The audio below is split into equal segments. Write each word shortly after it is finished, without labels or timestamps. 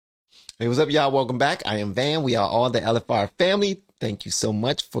Hey, what's up, y'all? Welcome back. I am Van. We are all the LFR family. Thank you so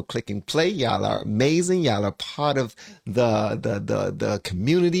much for clicking play. Y'all are amazing. Y'all are part of the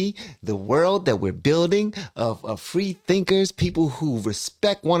community, the world that we're building of free thinkers, people who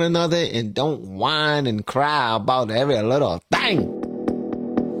respect one another and don't whine and cry about every little thing.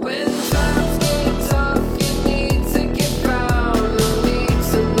 When times get tough, you need to get down. No need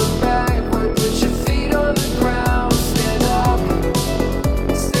to look backward. Put your feet on the ground. Stand up.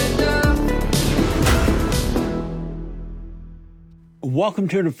 Stand up. Welcome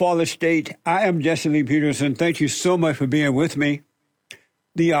to the FallenState. I am Jesse Lee Peterson. Thank you so much for being with me.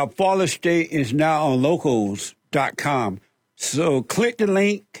 The FallenState is now on locals.com. So click the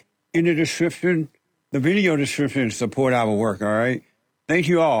link in the description, the video description, to support our work, all right? Thank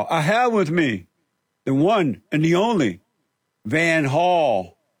you all. I have with me the one and the only Van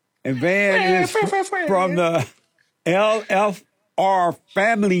Hall. And Van is from the LFR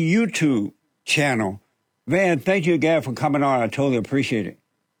Family YouTube channel. Van, thank you again for coming on. I totally appreciate it.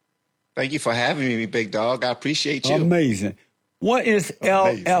 Thank you for having me, big dog. I appreciate you. Amazing. What is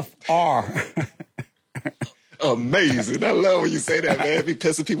LFR? Amazing. I love when you say that, man. It be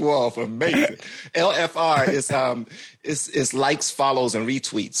pissing people off. Amazing. LFR is likes, follows, and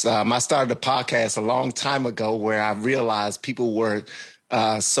retweets. I started a podcast a long time ago where I realized people were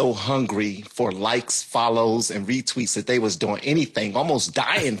so hungry for likes, follows, and retweets that they was doing anything, almost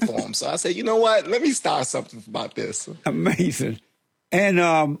dying for them. So I said, you know what? Let me start something about this. Amazing. And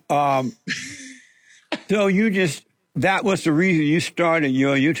so that was the reason you started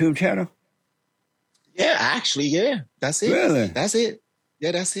your YouTube channel? Yeah, actually, yeah. That's it. Really? That's it.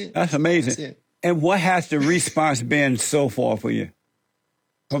 Yeah, that's it. That's amazing. That's it. And what has the response been so far for you?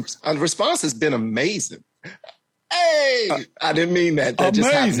 The response has been amazing. Hey, I didn't mean that. That amazing.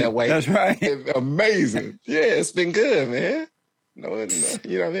 Just happened that way. That's right. Amazing. Yeah, it's been good, man. No,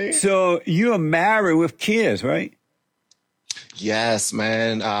 you know what I mean? So you are married with kids, right? Yes,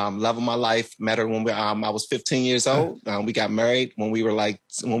 man. Love of my life. Met her when I was 15 years old. We got married when we were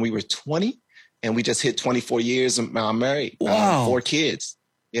 20, and we just hit 24 years married. Wow. 4 kids.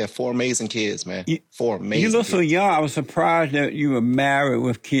 Yeah, 4 amazing kids, man. 4 amazing. You look kids. so young. I was surprised that you were married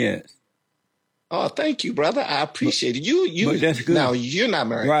with kids. Oh, thank you, brother. I appreciate it. You. But that's good. Now, you're not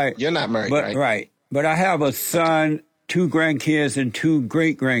married. Right. You're not married, but, right? Right. But I have a son, 2 grandkids, and 2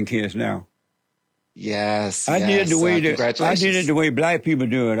 great-grandkids now. Yes. I did congratulations. I did it the way black people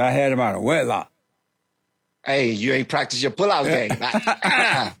do it. I had them out of wedlock. Hey, you ain't practiced your pull-out game.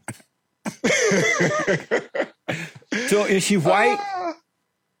 So is she white?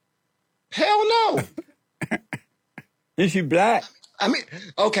 Hell no. Is she black? I mean,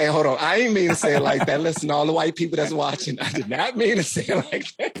 okay, hold on. I ain't mean to say it like that. Listen, all the white people that's watching, I did not mean to say it like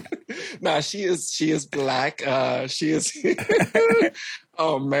that. Nah, she is black. She is.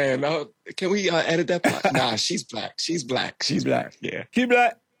 Oh man, no. Can we edit that part? Nah, she's black. She's black. She's black. Yeah, she's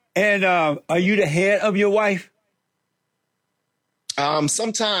black. And are you the head of your wife?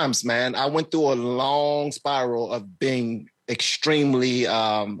 Sometimes, man. I went through a long spiral of being extremely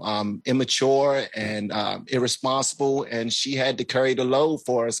immature and irresponsible, and she had to carry the load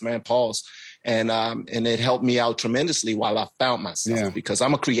for us, man. Pause. And it helped me out tremendously while I found myself, because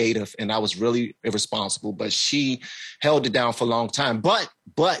I'm a creative and I was really irresponsible, but she held it down for a long time. But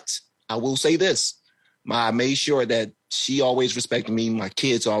I will say this, I made sure that she always respected me. My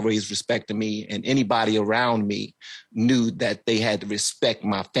kids always respected me, and anybody around me knew that they had to respect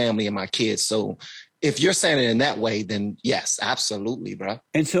my family and my kids. So if you're saying it in that way, then yes, absolutely, bro.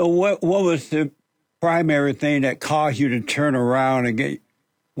 And so what was the primary thing that caused you to turn around and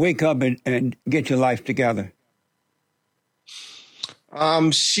wake up and get your life together?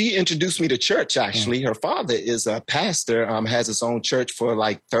 She introduced me to church, actually. Her father is a pastor, has his own church for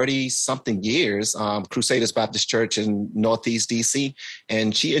like 30-something years, Crusaders Baptist Church in Northeast D.C.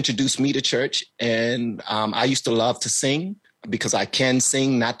 And she introduced me to church, and I used to love to sing, because I can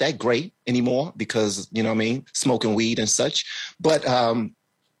sing, not that great anymore because, you know what I mean, smoking weed and such. But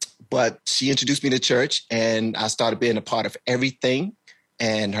she introduced me to church, and I started being a part of everything.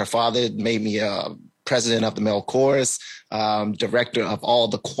 And her father made me president of the male chorus, director of all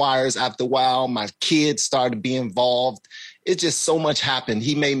the choirs. After a while, my kids started to be involved. It just so much happened.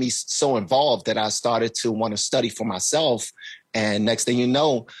 He made me so involved that I started to want to study for myself. And next thing you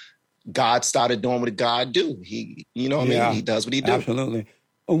know, God started doing what God do. He, you know what I mean? He does what he do. Absolutely.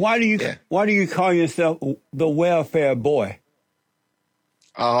 Why do you call yourself the welfare boy?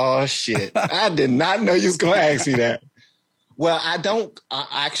 Oh shit! I did not know you was gonna ask me that. Well, I don't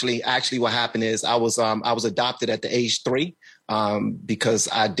actually. What happened is I was adopted at the age 3 because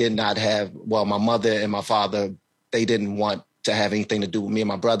I did not have. Well, my mother and my father, they didn't want to have anything to do with me and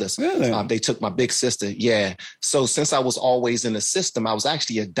my brothers. Really? They took my big sister. Yeah. So since I was always in the system, I was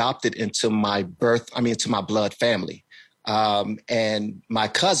actually adopted into my blood family. And my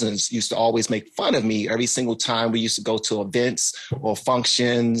cousins used to always make fun of me every single time we used to go to events or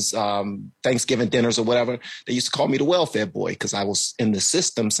functions, Thanksgiving dinners or whatever. They used to call me the welfare boy because I was in the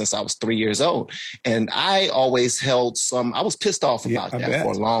system since I was 3 years old. And I always I was pissed off about that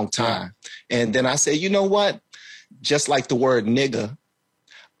for a long time. Yeah. And then I said, you know what? Just like the word nigga,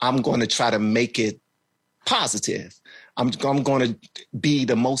 I'm going to try to make it positive. I'm going to be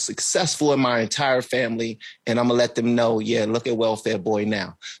the most successful in my entire family, and I'm going to let them know, yeah, look at welfare boy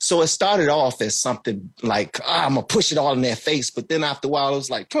now. So it started off as something like, I'm going to push it all in their face. But then after a while, it was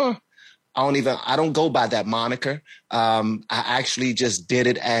like, I don't go by that moniker. I actually just did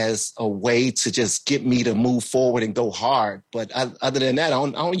it as a way to just get me to move forward and go hard. But other than that, I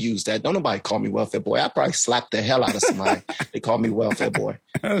don't use that. Don't nobody call me welfare boy. I probably slap the hell out of somebody. They call me welfare boy.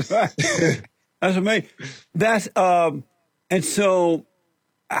 That's right. That's amazing. And so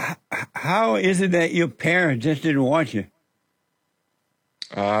how is it that your parents just didn't want you?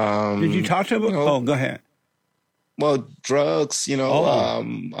 Did you talk to them? Go ahead. Well, drugs,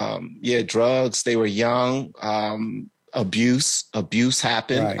 drugs. They were young. Abuse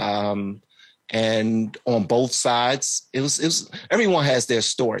happened. Right. And on both sides, it was everyone has their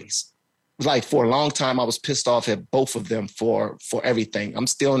stories. Like for a long time, I was pissed off at both of them for everything. I'm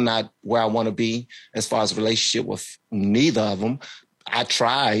still not where I want to be as far as a relationship with neither of them. I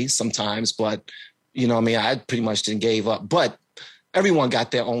try sometimes, but I pretty much didn't gave up. But everyone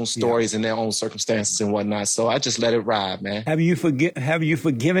got their own stories and their own circumstances and whatnot. So I just let it ride, man. Have you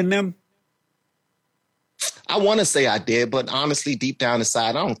forgiven them? I want to say I did, but honestly, deep down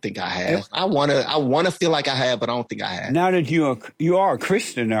inside, I don't think I have. I want to feel like I have, but I don't think I have. Now that you are a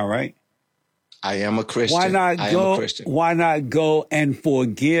Christian now, right? I am a Christian. Why not go and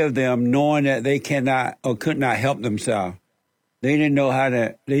forgive them, knowing that they cannot or could not help themselves? They didn't know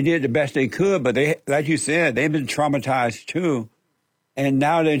they did the best they could, but they, like you said, they've been traumatized too. And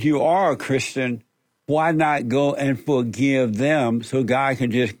now that you are a Christian, why not go and forgive them so God can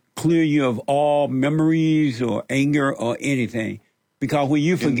just clear you of all memories or anger or anything? Because when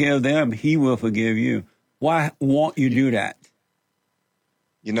you forgive them, He will forgive you. Why won't you do that?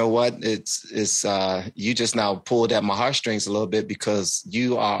 You know what? It's you just now pulled at my heartstrings a little bit because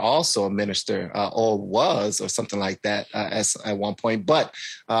you are also a minister or was or something like that at one point. But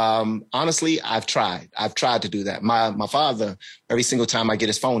honestly, I've tried to do that. My father, every single time I get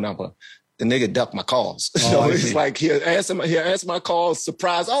his phone number, the nigga duck my calls. So it's like he'll answer my calls,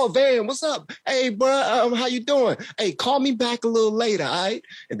 surprise. Oh, Van, what's up? Hey, bro, how you doing? Hey, call me back a little later, all right?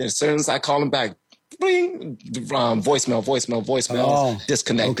 And then as soon as I call him back, bring voicemail,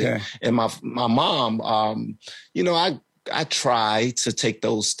 disconnected. Okay. And my mom, I try to take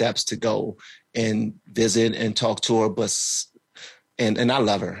those steps to go and visit and talk to her, but and I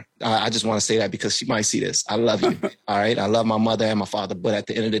love her. I just want to say that because she might see this. I love you. All right. I love my mother and my father, but at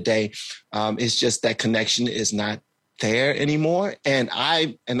the end of the day, it's just that connection is not there anymore. And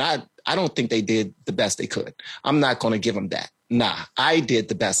I don't think they did the best they could. I'm not going to give them that. Nah, I did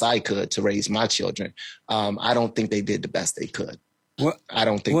the best I could to raise my children. I don't think they did the best they could. Well, I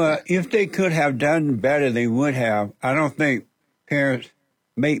don't think. Well, if they could have done better, they would have. I don't think parents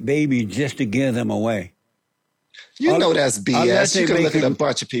make babies just to give them away. You know that's BS. You can look at a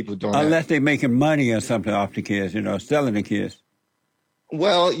bunch of people doing that. Unless they're making money or something off the kids, selling the kids.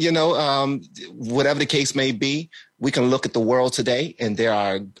 Well, whatever the case may be, we can look at the world today, and there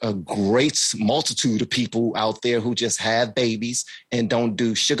are a great multitude of people out there who just have babies and don't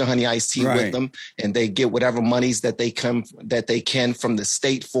do sugar honey iced tea with them, and they get whatever monies that they can from the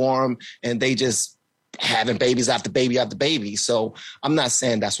state for them, and they just having babies after baby after baby. So I'm not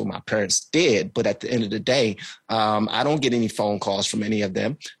saying that's what my parents did, but at the end of the day, I don't get any phone calls from any of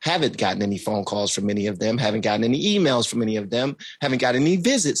them. Haven't gotten any phone calls from any of them. Haven't gotten any emails from any of them. Haven't got any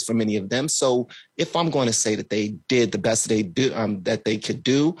visits from any of them. So if I'm going to say that they did the best that they could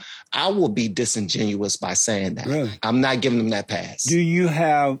do, I will be disingenuous by saying that. Really? I'm not giving them that pass. Do you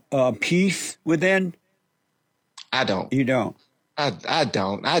have peace within? I don't. You don't? I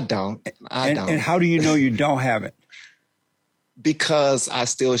don't. And how do you know you don't have it? Because I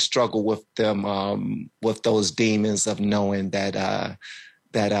still struggle with them, with those demons of knowing that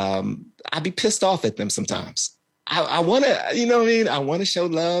I'd be pissed off at them sometimes. I want to, I want to show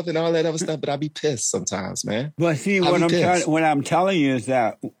love and all that other stuff, but I'd be pissed sometimes, man. But see, what I'm telling you is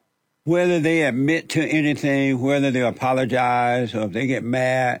that whether they admit to anything, whether they apologize or if they get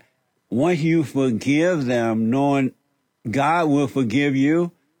mad, once you forgive them, knowing God will forgive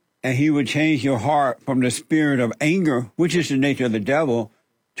you, and he would change your heart from the spirit of anger, which is the nature of the devil,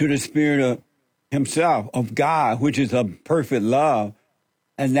 to the spirit of himself, of God, which is a perfect love.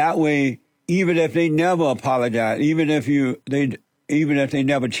 And that way, even if they never apologize, even if they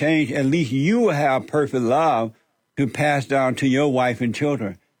never change, at least you will have perfect love to pass down to your wife and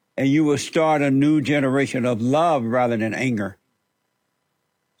children. And you will start a new generation of love rather than anger.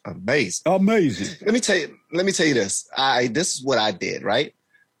 Amazing. Amazing. Let me tell you this. This is what I did, right?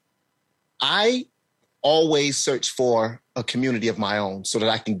 I always search for a community of my own so that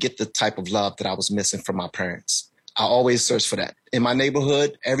I can get the type of love that I was missing from my parents. I always search for that. In my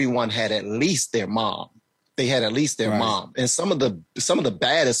neighborhood, everyone had at least their mom. They had at least their mom. And some of the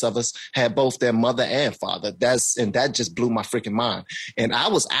baddest of us had both their mother and father. That just blew my freaking mind. And I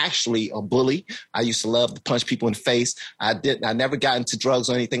was actually a bully. I used to love to punch people in the face. I never got into drugs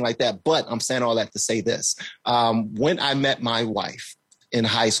or anything like that. But I'm saying all that to say this. When I met my wife in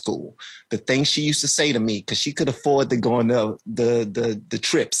high school, the thing she used to say to me, because she could afford to go on the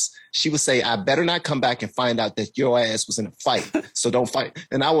trips, she would say, I better not come back and find out that your ass was in a fight. So don't fight.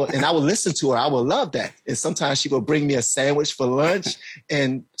 And I would listen to her. I would love that. And sometimes she would bring me a sandwich for lunch.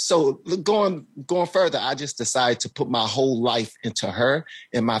 And so going further, I just decided to put my whole life into her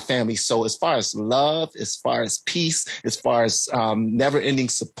and my family. So as far as love, as far as peace, as far as never ending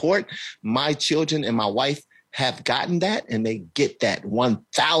support, my children and my wife have gotten that, and they get that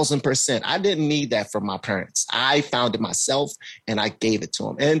 1,000%. I didn't need that from my parents. I found it myself, and I gave it to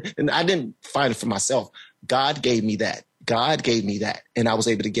them. And I didn't find it for myself. God gave me that. God gave me that, and I was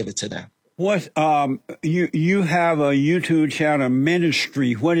able to give it to them. What you have a YouTube channel,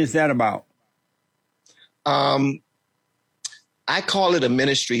 ministry. What is that about? I call it a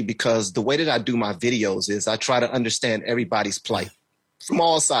ministry because the way that I do my videos is I try to understand everybody's plight. From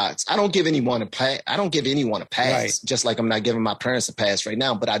all sides. I don't give anyone a pass. Right. Just like I'm not giving my parents a pass right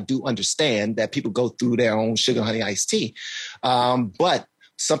now, but I do understand that people go through their own sugar, honey, iced tea. But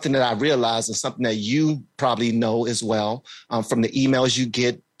something that I realized and something that you probably know as well from the emails you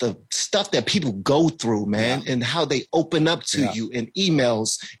get, the stuff that people go through, man, and how they open up to you in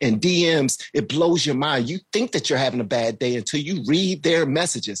emails and DMs, it blows your mind. You think that you're having a bad day until you read their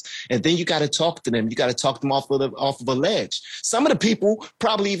messages. And then you got to talk to them. You got to talk them off of a ledge. Some of the people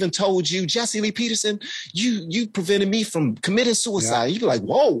probably even told you, Jesse Lee Peterson, you prevented me from committing suicide. You'd be like,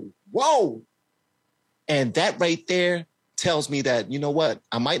 whoa. And that right there tells me that, you know what,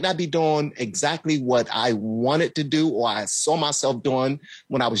 I might not be doing exactly what I wanted to do or I saw myself doing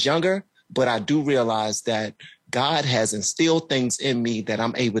when I was younger, but I do realize that God has instilled things in me that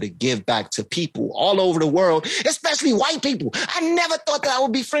I'm able to give back to people all over the world, especially white people. I never thought that I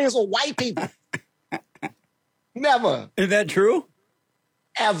would be friends with white people. Never. Is that true?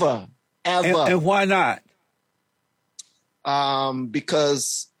 Ever. And why not?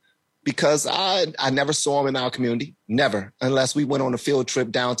 Because I never saw them in our community, never, unless we went on a field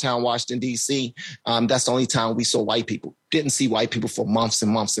trip downtown Washington, D.C. That's the only time we saw white people. Didn't see white people for months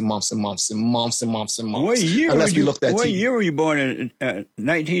and months and months and months and months and months and months. What year unless we looked at What TV. year were you born in?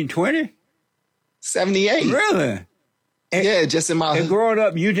 1920? 78. Really? Yeah, just in my... And growing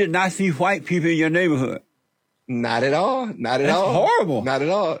up, you did not see white people in your neighborhood? Not at all. Not at That's all. Horrible. Not at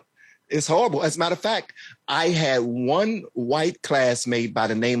all. It's horrible. As a matter of fact, I had one white classmate by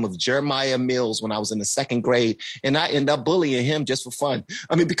the name of Jeremiah Mills when I was in the second grade, and I ended up bullying him just for fun.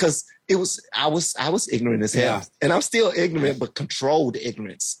 I mean, because I was ignorant as hell, and I'm still ignorant, but controlled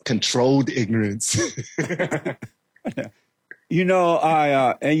ignorance. You know,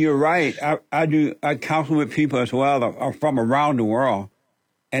 and you're right. I counsel with people as well from around the world,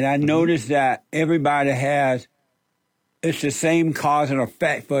 and I noticed that everybody it's the same cause and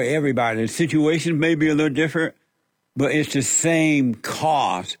effect for everybody. The situations may be a little different, but it's the same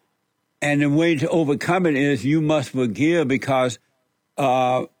cause. And the way to overcome it is you must forgive because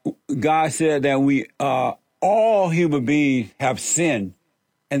God said that we all human beings have sinned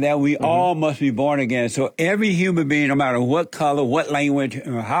and that we all must be born again. So every human being, no matter what color, what language,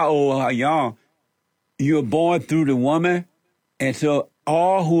 how old, how young, you're born through the woman. And so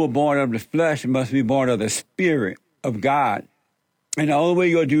all who are born of the flesh must be born of the spirit of God. And the only way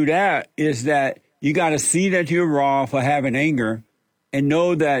you'll do that is that you got to see that you're wrong for having anger and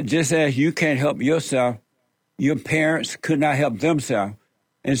know that just as you can't help yourself, your parents could not help themselves.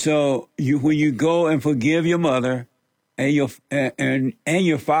 And so when you go and forgive your mother and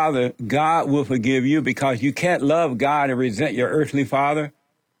your father, God will forgive you because you can't love God and resent your earthly father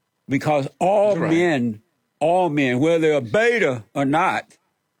because all men, whether they're a beta or not,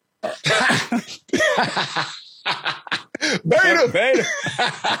 Beta.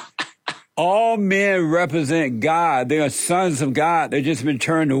 all men represent God. They are sons of God. They've just been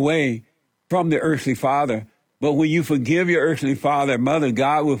turned away from the earthly father. But when you forgive your earthly father and mother,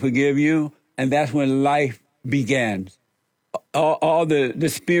 God will forgive you. And that's when life begins. All the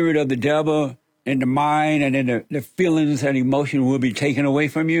spirit of the devil in the mind and in the feelings and emotion will be taken away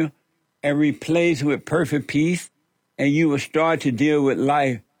from you and replaced with perfect peace. And you will start to deal with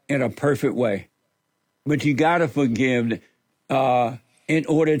life in a perfect way. But you got to forgive in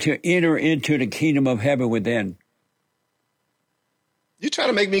order to enter into the kingdom of heaven within. You trying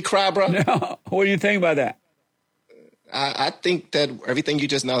to make me cry, bro? No. What do you think about that? I think that everything you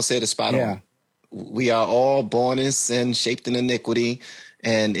just now said is spot on. We are all born in sin, shaped in iniquity.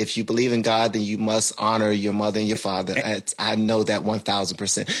 And if you believe in God, then you must honor your mother and your father. I know that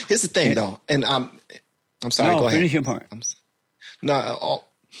 1,000%. Here's the thing, though. And I'm sorry, go ahead. Finish your point.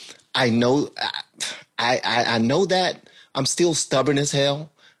 I know I know that I'm still stubborn as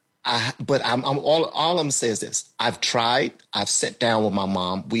hell. But I'm all I'm saying is this. I've tried. I've sat down with my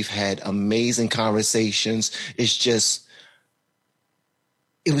mom. We've had amazing conversations. It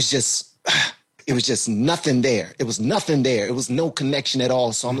was just nothing there. It was nothing there. It was no connection at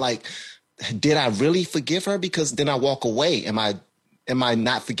all. So I'm like, did I really forgive her? Because then I walk away. Am I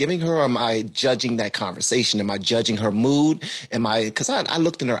not forgiving her, or am I judging that conversation? Am I judging her mood? Because I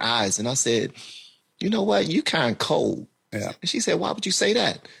looked in her eyes and I said, you know what? You kind of cold. Yeah. And she said, why would you say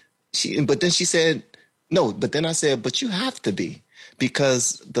that? But then she said, no, but then I said, but you have to be,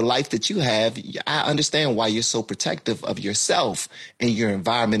 because the life that you have, I understand why you're so protective of yourself and your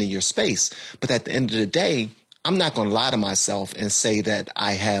environment and your space. But at the end of the day, I'm not going to lie to myself and say that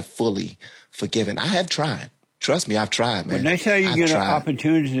I have fully forgiven. I have tried. Trust me, I've tried, man. But next time you get an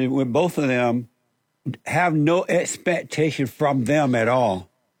opportunity with both of them, have no expectation from them at all.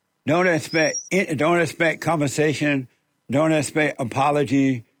 Don't expect conversation. Don't expect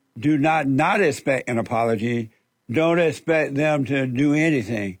apology. Do not expect an apology. Don't expect them to do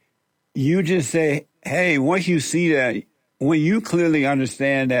anything. You just say, hey, once you see that, when you clearly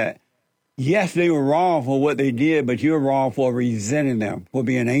understand that, yes, they were wrong for what they did, but you're wrong for resenting them, for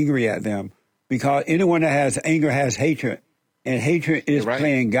being angry at them. Because anyone that has anger has hatred. And hatred is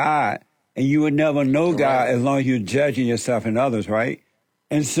playing God. And you would never know God as long as you're judging yourself and others, right?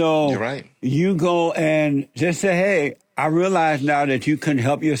 And so you go and just say, hey, I realize now that you couldn't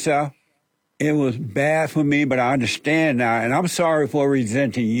help yourself. It was bad for me, but I understand now. And I'm sorry for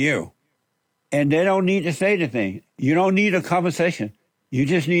resenting you. And they don't need to say anything. You don't need a conversation. You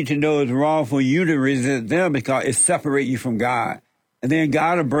just need to know it's wrong for you to resent them, because it separates you from God. And then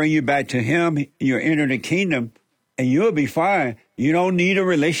God will bring you back to him. You'll enter the kingdom and you'll be fine. You don't need a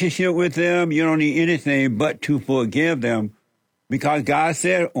relationship with them. You don't need anything but to forgive them. Because God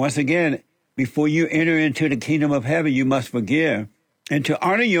said, once again, before you enter into the kingdom of heaven, you must forgive. And to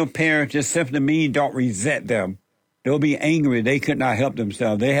honor your parents just simply means don't resent them. They'll be angry. They could not help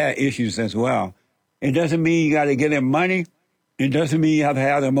themselves. They had issues as well. It doesn't mean you got to give them money. It doesn't mean you have to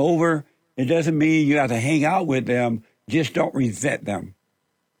have them over. It doesn't mean you have to hang out with them. Just don't resent them.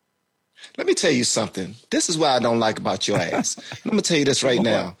 Let me tell you something. This is what I don't like about your ass. I'm going to tell you this right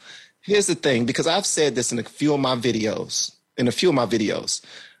now. Here's the thing, because I've said this in a few of my videos.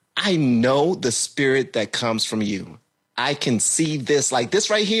 I know the spirit that comes from you. I can see this, like this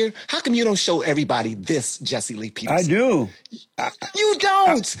right here. How come you don't show everybody this, Jesse Lee Peterson? I do. You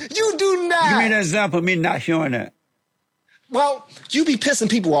don't. You do not. Give me an example of me not showing that. Well, you be pissing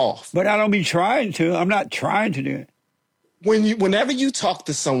people off. But I don't be trying to. I'm not trying to do it. Whenever you talk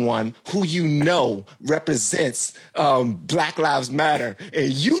to someone who you know represents Black Lives Matter,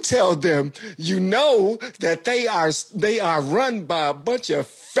 and you tell them you know that they are run by a bunch of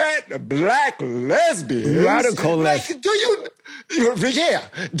fat black lesbians, radical lesbians.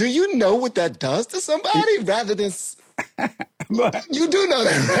 Do you know what that does to somebody? Rather than you do know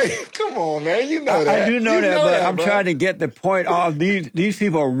that, right? Come on, man, you know that. I do know that, but I'm trying to get the point off. These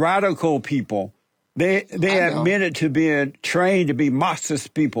people are radical people. They admitted to being trained to be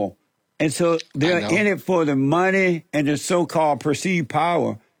Marxist people. And so they're in it for the money and the so-called perceived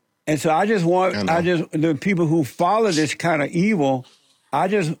power. And so I just want, the people who follow this kind of evil, I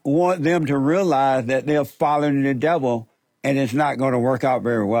just want them to realize that they're following the devil and it's not going to work out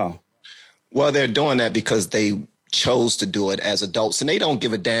very well. Well, they're doing that because they chose to do it as adults, and they don't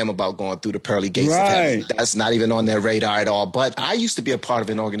give a damn about going through the pearly gates of heaven. That's not even on their radar at all. But I used to be a part of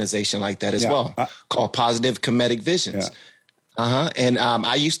an organization like that as well, called Positive Comedic Visions. And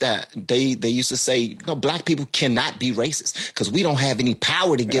I used to, they used to say, black people cannot be racist because we don't have any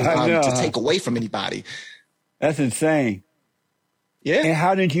power to give to take away from anybody. That's insane. Yeah. And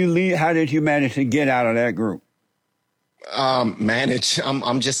how did you leave? How did you manage to get out of that group? Manage. I'm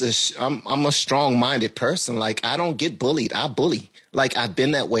a strong-minded person. Like, I don't get bullied. I bully. Like, I've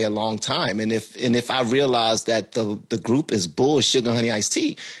been that way a long time. And if I realize that the group is bull sugar honey iced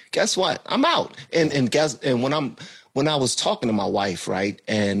tea, guess what? I'm out. And when I was talking to my wife, right,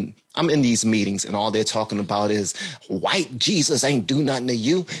 and I'm in these meetings and all they're talking about is white Jesus ain't do nothing to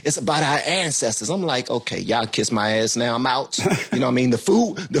you. It's about our ancestors. I'm like, okay, y'all kiss my ass now. I'm out. You know what I mean? The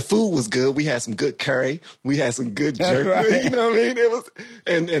food was good. We had some good curry. We had some good That's jerk. right. You know what I mean? It was,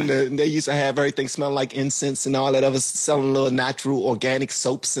 and they used to have everything smell like incense and all that other, selling little natural organic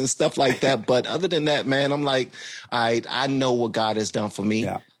soaps and stuff like that. But other than that, man, I'm like, all right, I know what God has done for me.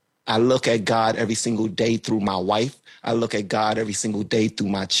 Yeah. I look at God every single day through my wife. I look at God every single day through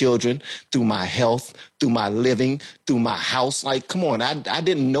my children, through my health, through my living, through my house. Like, come on, I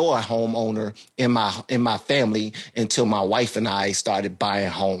didn't know a homeowner in my family until my wife and I started buying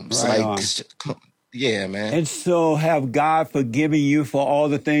homes. Right Like, on. yeah, man. And so have God forgiven you for all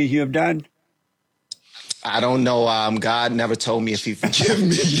the things you have done? I don't know. God never told me if he forgive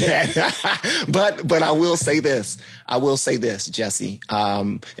me yet. but I will say this. I will say this, Jesse.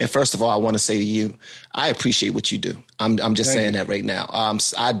 And first of all, I want to say to you, I appreciate what you do. I'm just saying that right now.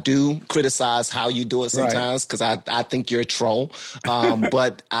 I do criticize how you do it Right. sometimes because I think you're a troll.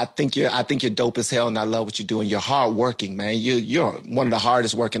 But I think you're dope as hell, and I love what you do. And you're hardworking, man. You're one of the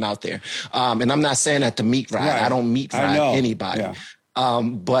hardest working out there. And I'm not saying that to meat ride. Right. I don't meat I ride know. anybody. Yeah.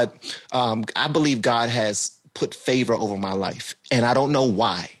 But I believe God has put favor over my life, and I don't know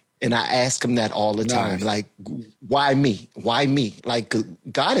why. And I ask him that all the time. Nice. Like, why me? Why me? Like,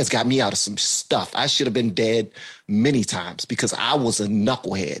 God has got me out of some stuff. I should have been dead many times because I was a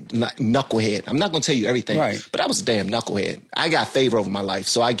knucklehead. I'm not going to tell you everything, Right. but I was a damn knucklehead. I got favor over my life,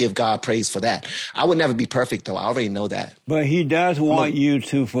 so I give God praise for that. I would never be perfect, though. I already know that. But he does want you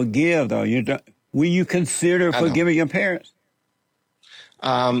to forgive, though. Will you consider I know. forgiving your parents?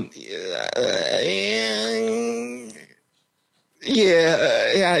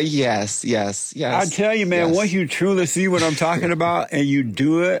 Yes. I tell you, man, Yes. once you truly see what I'm talking about and you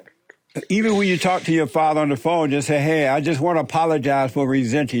do it, even when you talk to your father on the phone, just say, hey, I just want to apologize for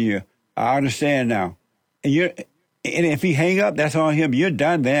resenting you. I understand now. And if he hang up, that's on him. You're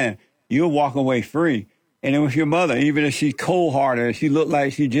done then. You'll walk away free. And then with your mother, even if she's cold-hearted, she look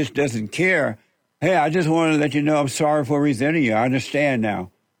like she just doesn't care, hey, I just want to let you know I'm sorry for resenting you. I understand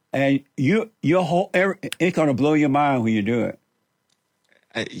now. And it's going to blow your mind when you do it.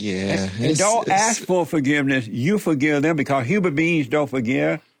 Yeah. And don't ask for forgiveness. You forgive them because human beings don't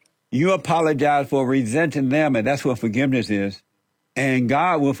forgive. You apologize for resenting them, and that's what forgiveness is. And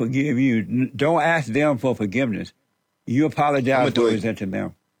God will forgive you. Don't ask them for forgiveness. You apologize for resenting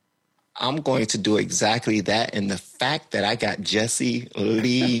them. I'm going to do exactly that. And the fact that I got Jesse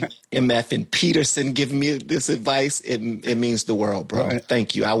Lee, MF, and Peterson giving me this advice, it means the world, bro. Right.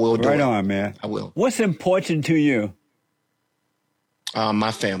 Thank you. I will do it. Right on, man. I will. What's important to you?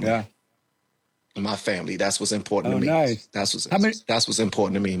 My family. Yeah. My family. That's what's important to me. Nice. That's what's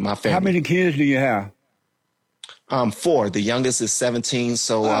important to me. My family. How many kids do you have? 4. The youngest is 17,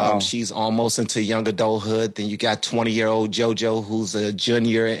 so she's almost into young adulthood. Then you got 20-year-old JoJo, who's a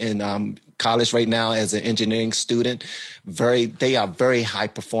junior in college right now as an engineering student. They are very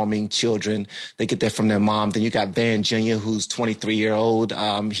high-performing children. They get that from their mom. Then you got Van Jr., who's 23-year-old.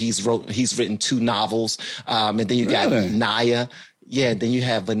 He's written 2 novels. And then you got Naya. Yeah, then you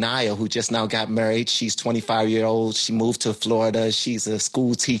have Vanaya, who just now got married. She's 25-year-old. She moved to Florida. She's a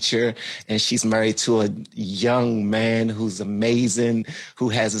school teacher, and she's married to a young man who's amazing, who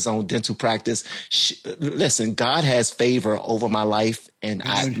has his own dental practice. Listen, God has favor over my life, and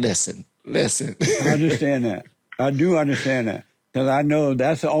listen. I understand that. I do understand that because I know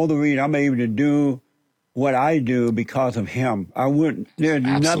that's the only reason I'm able to do what I do because of him. There's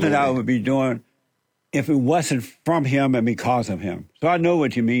nothing I would be doing if it wasn't from him and because of him. So I know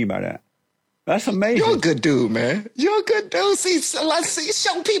what you mean by that. That's amazing. You're a good dude, man. You're a good dude. See,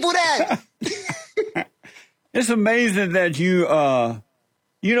 show people that. It's amazing that you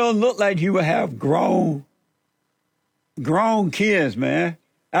don't look like you would have grown kids, man.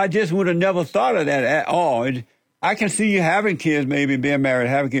 I just would have never thought of that at all. I can see you having kids, maybe being married,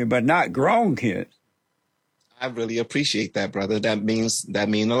 having kids, but not grown kids. I really appreciate that, brother. That means a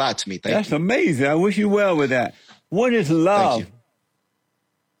lot to me. That's amazing. I wish you well with that. What is love?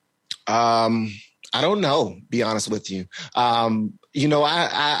 I don't know, be honest with you. I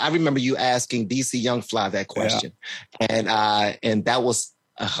remember you asking DC Young Fly that question. Yeah. And that was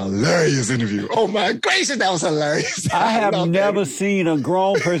a hilarious interview. Oh my gracious, that was hilarious. I have never seen a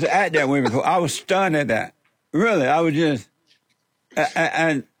grown person act that way before. I was stunned at that. Really, I was just,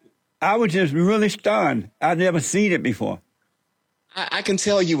 and I was just really stunned. I'd never seen it before. I can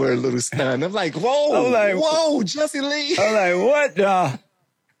tell you were a little stunned. I'm like, whoa, Jesse Lee. I'm like, what the?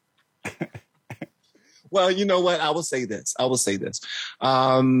 Well, you know what? I will say this.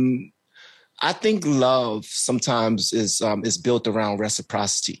 I think love sometimes is built around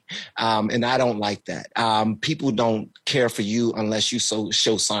reciprocity, and I don't like that. People don't care for you unless you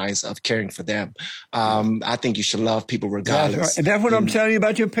show signs of caring for them. I think you should love people regardless. That's right. And that's what I'm telling you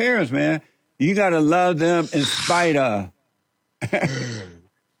about your parents, man. You got to love them in spite of.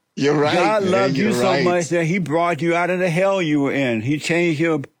 You're right. God loved you so much that he brought you out of the hell you were in. He changed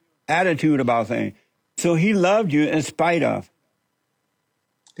your attitude about things. So he loved you in spite of.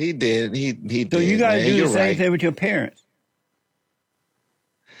 He did. He did. So you got to do the same right. thing with your parents.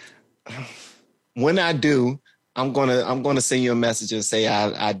 When I do, I'm gonna send you a message and say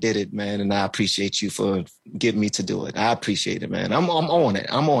I did it, man, and I appreciate you for getting me to do it. I appreciate it, man. I'm on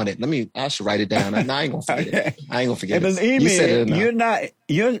it. I should write it down. I ain't gonna forget it. I ain't gonna forget it. Believe me,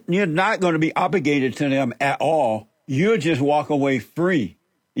 you're not going to be obligated to them at all. You'll just walk away free.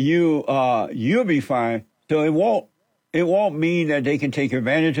 You'll be fine. So it won't mean that they can take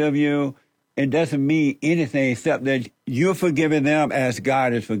advantage of you. It doesn't mean anything except that you're forgiving them as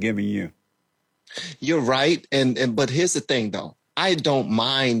God is forgiving you. You're right. But here's the thing, though. I don't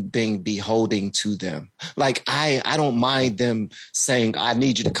mind being beholden to them. Like, I don't mind them saying, I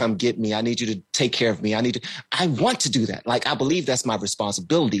need you to come get me. I need you to take care of me. I want to do that. Like, I believe that's my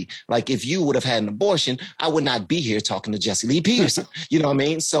responsibility. Like, if you would have had an abortion, I would not be here talking to Jesse Lee Peterson. You know what I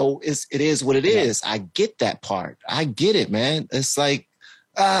mean? So it is what it is. I get that part. I get it, man. It's like,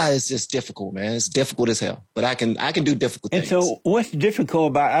 it's just difficult, man. It's difficult as hell, but I can do difficult things. And so what's difficult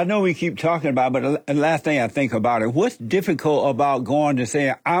about, I know we keep talking about, but the last thing I think about it, what's difficult about going to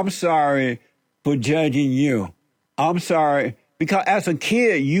say, I'm sorry for judging you. I'm sorry. Because as a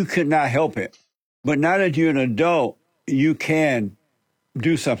kid, you could not help it. But now that you're an adult, you can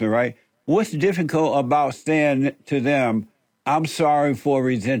do something, right? What's difficult about saying to them, I'm sorry for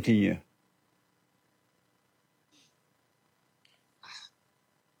resenting you?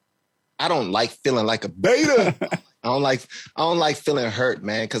 I don't like feeling like a beta. I don't like feeling hurt,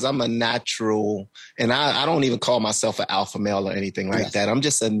 man, because I'm a natural, and I don't even call myself an alpha male or anything like that. I'm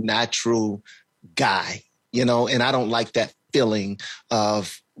just a natural guy, and I don't like that feeling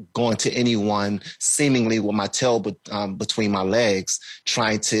of going to anyone seemingly with my tail between my legs,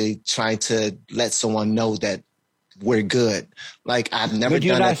 trying to let someone know that we're good. Like, I've never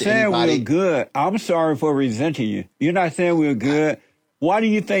done that to anybody. But you're not saying we're good. I'm sorry for resenting you. You're not saying we're good. Why do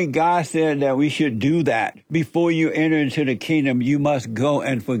you think God said that we should do that? Before you enter into the kingdom, you must go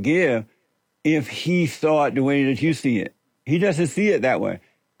and forgive if he saw it the way that you see it. He doesn't see it that way.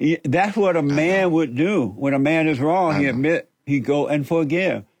 That's what a man would do. When a man is wrong, he go and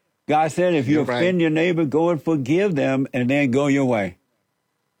forgive. God said, if you offend your neighbor, go and forgive them and then go your way.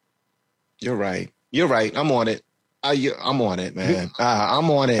 You're right. I'm on it. I'm on it, man. I'm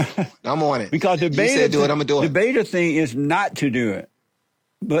on it. Because the beta, you said do it, I'm going to do it. The beta thing is not to do it.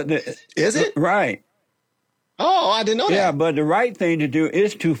 But is it? Right. Oh, I didn't know that. Yeah, but the right thing to do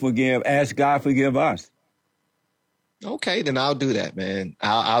is to forgive as God forgive us. Okay, then I'll do that, man.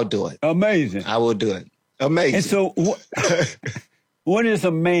 I'll do it. Amazing. I will do it. Amazing. And so what is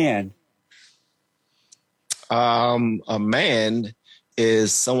a man? A man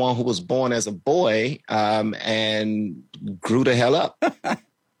is someone who was born as a boy and grew the hell up.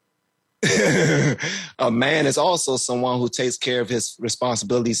 A man is also someone who takes care of his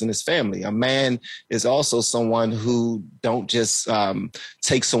responsibilities in his family. A man is also someone who don't just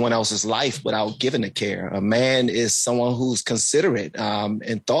take someone else's life without giving the care. A man is someone who's considerate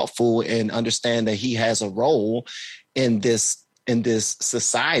and thoughtful and understand that he has a role in this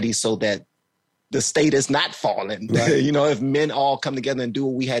society so that the state is not falling. Right. If men all come together and do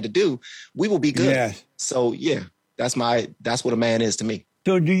what we had to do, we will be good. Yes. So yeah, that's what a man is to me.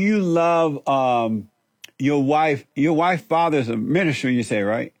 So do you love your wife? Your wife's father's a minister, you say,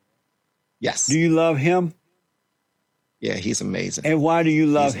 right? Yes. Do you love him? Yeah, he's amazing. And why do you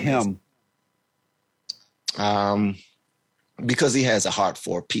love him? Because he has a heart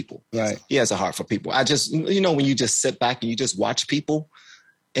for people. Right. He has a heart for people. I just, when you just sit back and you just watch people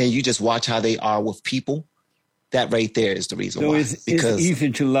and you just watch how they are with people, that right there is the reason why. It's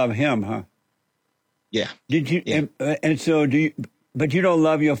easy to love him, huh? Yeah. Did you? Yeah. And so do you? But you don't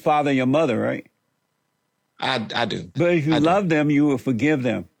love your father and your mother, right? I do. But if you love them, you will forgive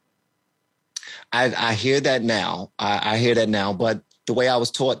them. I hear that now. I hear that now. But the way I was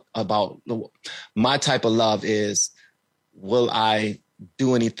taught about my type of love is, will I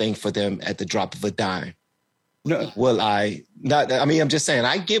do anything for them at the drop of a dime? No, Well, I mean, I'm just saying,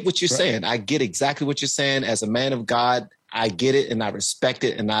 I get what you're right. saying. I get exactly what you're saying. As a man of God, I get it and I respect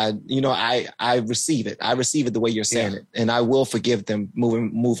it. And I receive it. I receive it the way you're saying Yeah, it. And I will forgive them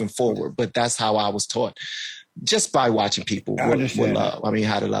moving forward. But that's how I was taught just by watching people I will understand that. love. I mean,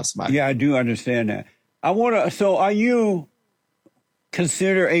 how to love somebody. Yeah, I do understand that. So are you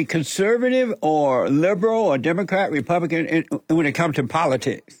consider a conservative or liberal or Democrat, Republican when it comes to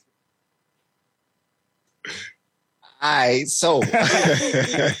politics? So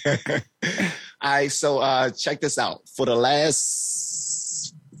check this out. For the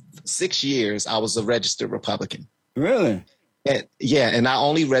last 6 years, I was a registered Republican. Really? And I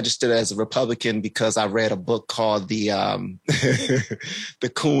only registered as a Republican because I read a book called the the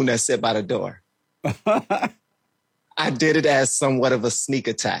Coon That Sat by the Door. I did it as somewhat of a sneak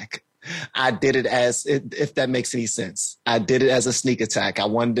attack. I did it as, if that makes any sense, I did it as a sneak attack. I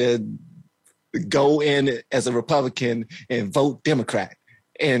wanted to go in as a Republican and vote Democrat.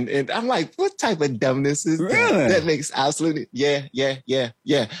 And I'm like, what type of dumbness is Really? that? That makes absolutely, yeah.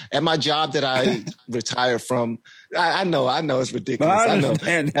 At my job that I retired from, I know it's ridiculous. I I know.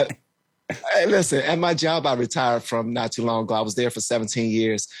 understand. Hey, listen, at my job I retired from not too long ago, I was there for 17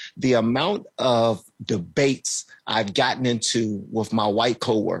 years. The amount of debates I've gotten into with my white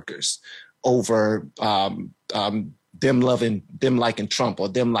coworkers over them liking Trump or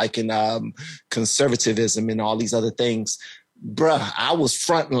them liking conservatism and all these other things. Bruh, I was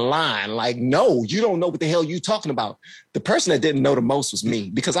front in line. Like, no, you don't know what the hell you talking about. The person that didn't know the most was me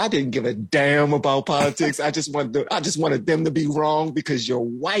because I didn't give a damn about politics. I just wanted them to be wrong because you're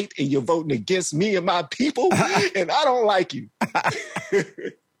white and you're voting against me and my people, and I don't like you.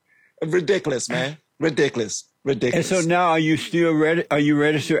 Ridiculous, man. Ridiculous. And so now, are you still are you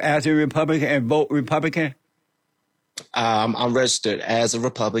registered as a Republican and vote Republican? I'm registered as a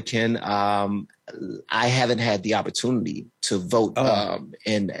Republican. I haven't had the opportunity to vote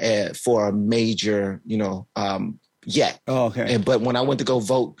for a major, yet. Oh, okay. But when I went to go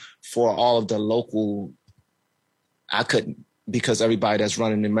vote for all of the local, I couldn't because everybody that's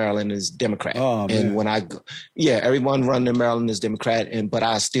running in Maryland is Democrat. Oh, man. And everyone running in Maryland is Democrat. But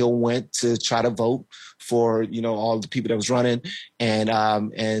I still went to try to vote for, all the people that was running.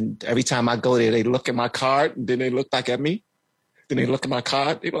 And every time I go there, they look at my card and then they look back at me. Then they look at my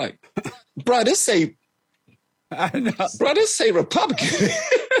card. They were like, bro, this say Republican.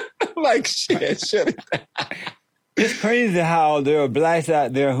 I'm like, shit. It's crazy how there are blacks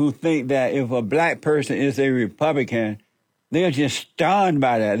out there who think that if a black person is a Republican, they're just stunned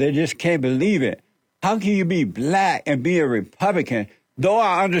by that. They just can't believe it. How can you be black and be a Republican? Though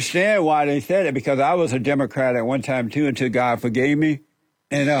I understand why they said it, because I was a Democrat at one time too, until God forgave me.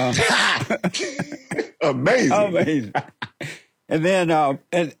 And amazing. And then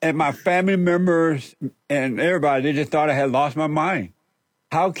and my family members and everybody, they just thought I had lost my mind.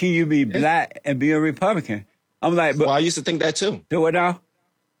 How can you be black and be a Republican? I'm like, but I used to think that too. Do what now?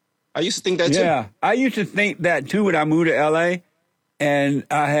 I used to think that too. Yeah, I used to think that too when I moved to L.A. and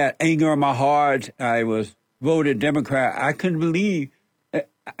I had anger in my heart. I was voted Democrat. I couldn't believe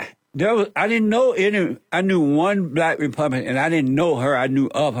I didn't know any. I knew one black Republican, and I didn't know her. I knew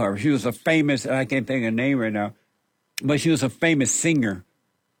of her. She was a famous. I can't think of her name right now, but she was a famous singer,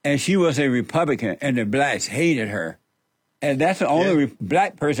 and she was a Republican, and the blacks hated her, and that's the only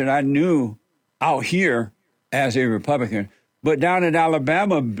black person I knew out here as a Republican. But down in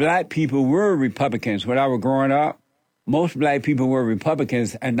Alabama, black people were Republicans. When I was growing up, most black people were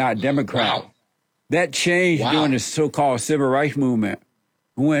Republicans and not Democrats. Wow. That changed during the so-called civil rights movement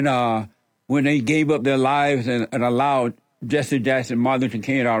when they gave up their lives and allowed Jesse Jackson, Martin Luther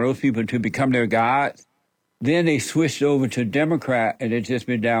King, and all those people to become their gods. Then they switched over to Democrat, and it's just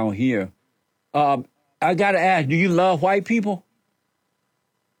been down here. I got to ask, do you love white people?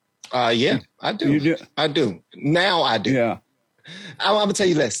 Yeah, I do. You do? I do. Now I do. Yeah. I'm going to tell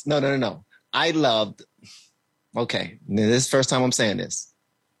you this. No. I loved, okay, this is the first time I'm saying this.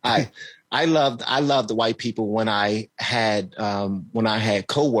 I loved the white people when I had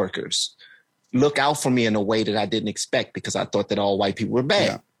coworkers look out for me in a way that I didn't expect because I thought that all white people were bad.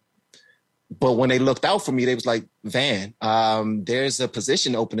 Yeah. But when they looked out for me, they was like, Van, there's a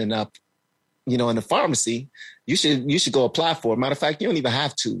position opening up, in the pharmacy. You should go apply for it. Matter of fact, you don't even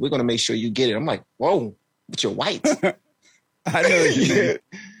have to. We're going to make sure you get it. I'm like, whoa, but you're white. I know what you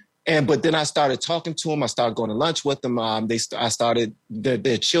mean. But then I started talking to them. I started going to lunch with them. I started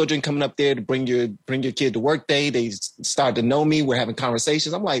their children coming up there to bring your kid to work day. They started to know me. We're having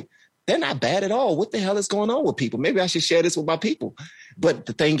conversations. I'm like, they're not bad at all. What the hell is going on with people? Maybe I should share this with my people. But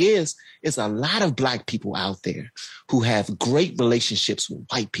the thing is, it's a lot of black people out there who have great relationships with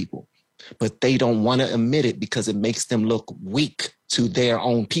white people. but they don't want to admit it because it makes them look weak to their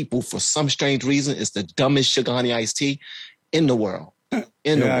own people. For some strange reason, it's the dumbest sugar honey iced tea in the world.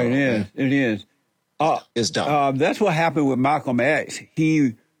 In the world. It is. Man. It is. It's dumb. That's what happened with Malcolm X.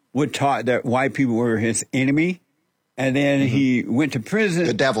 He was taught that white people were his enemy, and then he went to prison.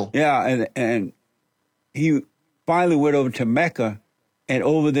 The devil. Yeah, and he finally went over to Mecca, and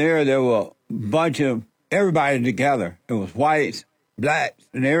over there were a bunch of everybody together. It was whites, blacks,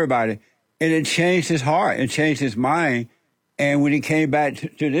 and everybody. And it changed his heart. It changed his mind. And when he came back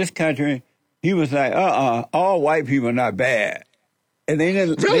to this country, he was like, all white people are not bad. And they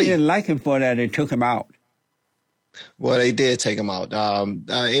didn't like him for that. They took him out. Well, they did take him out.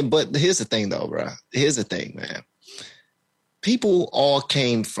 But here's the thing, though, bro. Here's the thing, man. People all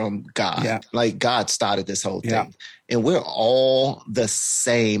came from God. Yeah. Like, God started this whole thing. Yeah. And we're all the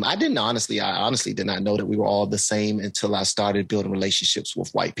same. I honestly did not know that we were all the same until I started building relationships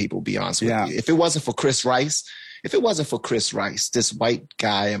with white people, to be honest with you. If it wasn't for Chris Rice, this white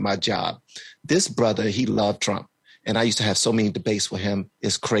guy at my job, this brother, he loved Trump. And I used to have so many debates with him.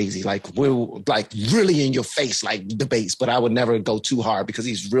 It's crazy. Like, we're like really in your face, like debates, but I would never go too hard because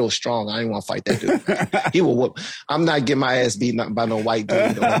he's real strong. I didn't want to fight that dude. He will whoop. I'm not getting my ass beaten by no white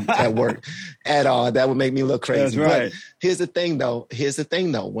dude at work at all. That would make me look crazy. That's right. But here's the thing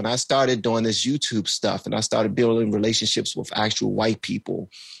though. When I started doing this YouTube stuff and I started building relationships with actual white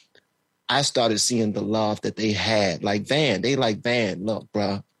people, I started seeing the love that they had. Like Van, look,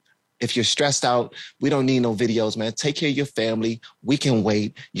 bruh. If you're stressed out, we don't need no videos, man. Take care of your family. We can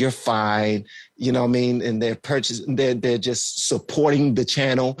wait. You're fine. You know what I mean? And they're just supporting the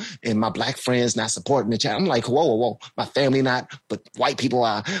channel, and my black friends not supporting the channel. I'm like, whoa. My family not, but white people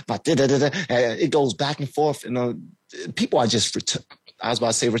are. But it goes back and forth. And people are just, I was about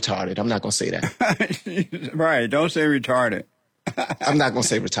to say retarded. I'm not going to say that. Right. Don't say retarded. I'm not going to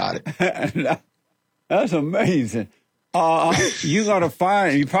say retarded. That's amazing. You're going to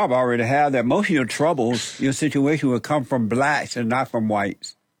find, you probably already have that, most of your troubles, your situation will come from blacks and not from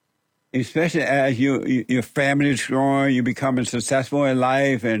whites. Especially as your family is growing, you're becoming successful in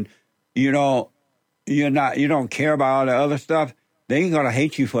life, and you don't care about all the other stuff. They're going to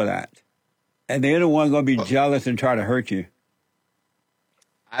hate you for that. And they're the ones going to be jealous and try to hurt you.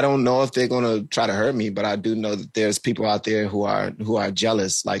 I don't know if they're going to try to hurt me, but I do know that there's people out there who are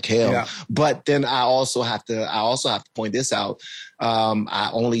jealous like hell. Yeah. But then I also have to point this out. I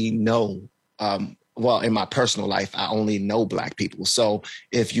only know, in my personal life, I only know black people. So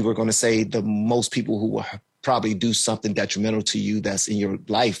if you were going to say the most people who will probably do something detrimental to you that's in your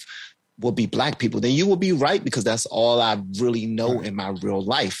life will be black people, then you will be right, because that's all I really know in my real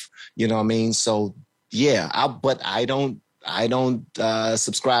life. You know what I mean? So yeah, I don't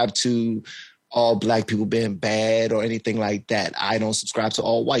subscribe to all black people being bad or anything like that. I don't subscribe to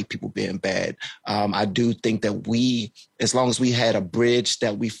all white people being bad. I do think that as long as we had a bridge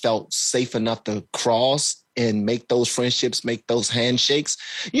that we felt safe enough to cross and make those friendships, make those handshakes.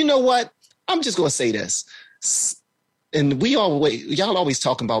 You know what? I'm just going to say this. And y'all always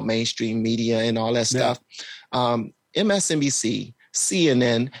talking about mainstream media and all that stuff. MSNBC,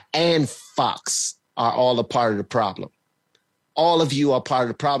 CNN, and Fox are all a part of the problem. All of you are part of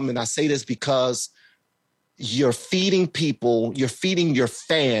the problem. And I say this because you're feeding your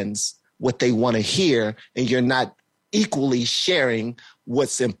fans what they want to hear, and you're not equally sharing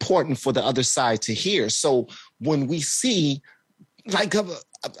what's important for the other side to hear. So when we see, I ain't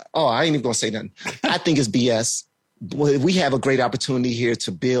even going to say nothing. I think it's BS. We have a great opportunity here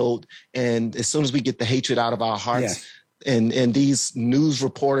to build. And as soon as we get the hatred out of our hearts, and these news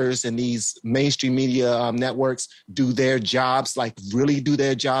reporters and these mainstream media networks do their jobs, like really do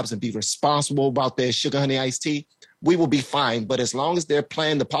their jobs and be responsible about their sugar honey iced tea, we will be fine. But as long as they're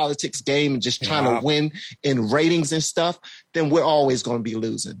playing the politics game and just trying to win in ratings and stuff, then we're always going to be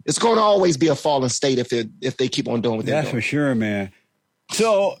losing. It's going to always be a fallen state if they keep on doing what they're doing. That's for sure, man.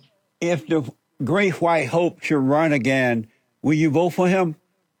 So if the Great White Hope should run again, will you vote for him?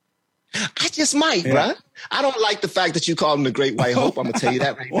 I just might, bruh. I don't like the fact that you call him the Great White Hope. I'm gonna tell you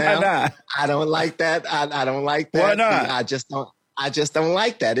that right Why now. Not? I don't like that. I don't like that. Why not? I just don't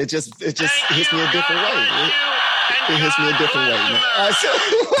like that. It just hits me a different way. It hits me a different way, man. So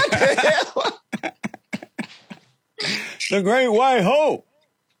what the hell? The Great White Hope.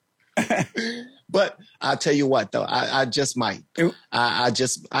 But I'll tell you what, though, I just might. I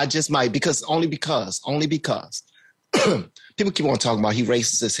just might because only because. People keep on talking about he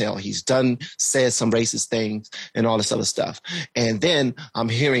racist as hell. He's said some racist things and all this other stuff. And then I'm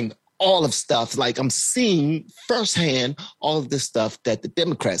hearing all of stuff, like I'm seeing firsthand all of this stuff that the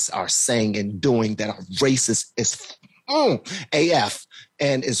Democrats are saying and doing that are racist as AF.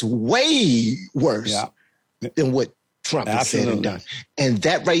 and it's way worse than what Trump has said and done. And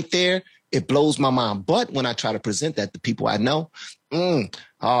that right there, it blows my mind. But when I try to present that to people I know,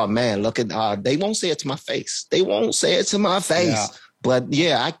 oh man, look at they won't say it to my face. They won't say it to my face. Yeah. But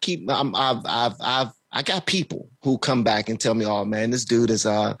yeah, I got people who come back and tell me, oh man, this dude is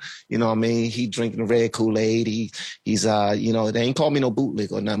you know what I mean, he drinking the red Kool-Aid. He's you know, they ain't called me no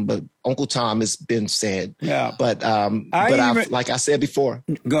bootleg or nothing, but Uncle Tom has been said. Yeah. But like I said before.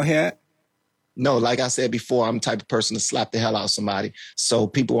 Go ahead. No, like I said before, I'm the type of person to slap the hell out of somebody. So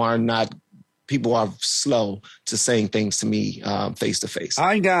people are slow to saying things to me face to face.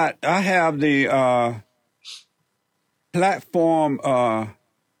 I have the platform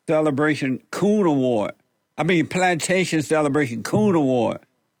celebration Coon Award. I mean, Plantation Celebration Coon Award.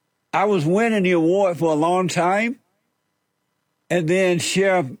 I was winning the award for a long time. And then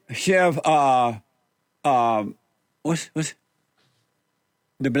Chef what's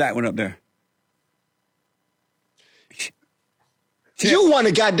the black one up there? You won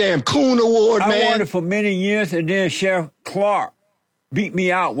a goddamn Coon Award, man. I won it for many years, and then Chef Clark beat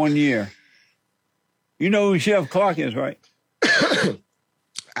me out one year. You know who Chef Clark is, right?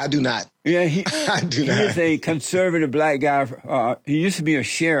 I do not. Yeah, I do not. He is a conservative black guy. He used to be a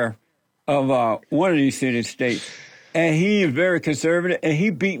sheriff of one of these cities, states. And he is very conservative, and he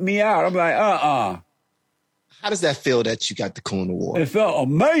beat me out. I'm like, How does that feel that you got the Coon Award? It felt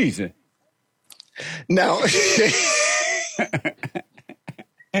amazing. Now,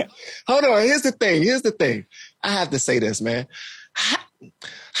 hold on. Here's the thing. I have to say this, man.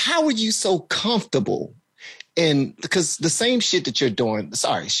 How are you so comfortable because the same shit that you're doing,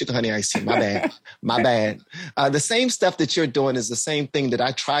 sorry, sugar honey iced tea, my bad. The same stuff that you're doing is the same thing that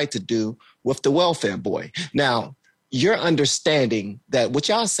I tried to do with the welfare boy. Now, you're understanding that what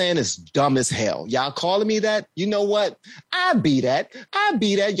y'all saying is dumb as hell. Y'all calling me that? You know what? I be that.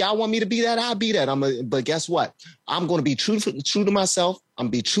 Y'all want me to be that? I'll be that. But guess what? I'm going to be true to myself. I'm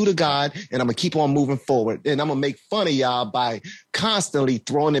going to be true to God, and I'm going to keep on moving forward. And I'm going to make fun of y'all by constantly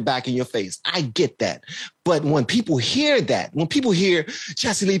throwing it back in your face. I get that. But when people hear that, when people hear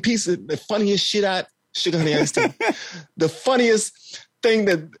Jesse Lee Peterson, the funniest shit sugar honey iced tea, the funniest thing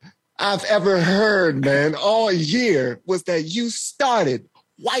that I've ever heard, man, all year was that you started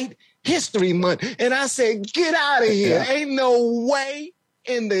White History Month. And I said, get out of here. Yeah. Ain't no way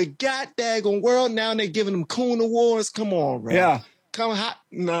in the goddamn world. Now they're giving them Coon Awards. Come on, bro. Yeah. Come on.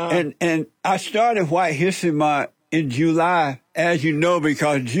 Nah. And I started White History Month in July, as you know,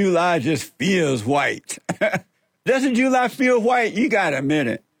 because July just feels white. Doesn't July feel white? You got a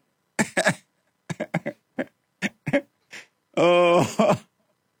minute. Oh.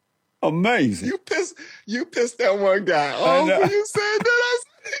 Amazing. You pissed that one guy off when you said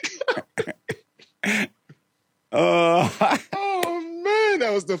that. Oh man,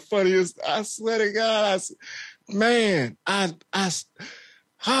 that was the funniest. I swear to God,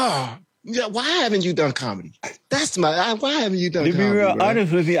 yeah, why haven't you done comedy? Why haven't you done comedy? To be real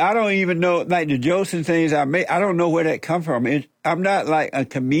honest with you, I don't even know, like the jokes and things I make, I don't know where that come from. I'm not like a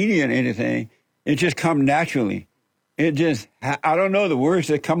comedian or anything. It just come naturally. It just, I don't know the words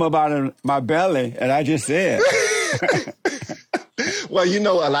that come up out of my belly, and I just said. Well, you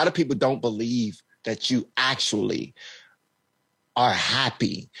know, a lot of people don't believe that you actually are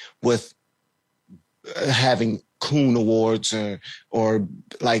happy with having Coon Awards or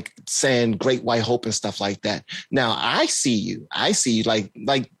like saying Great White Hope and stuff like that. Now, I see you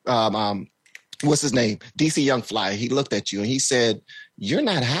like what's his name? DC Young Fly. He looked at you and he said, you're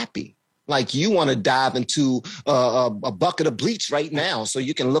not happy. Like you want to dive into a bucket of bleach right now so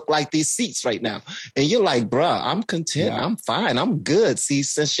you can look like these seats right now. And you're like, bruh, I'm content. Yeah. I'm fine. I'm good. See,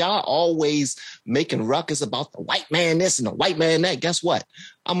 since y'all always making ruckus about the white man this and the white man that, guess what?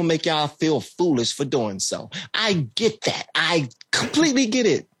 I'm going to make y'all feel foolish for doing so. I get that. I completely get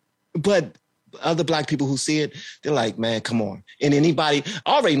it. But other black people who see it, they're like, man, come on. And anybody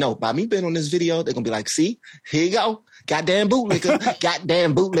already know by me being on this video, they're going to be like, see, here you go. Goddamn bootlicker.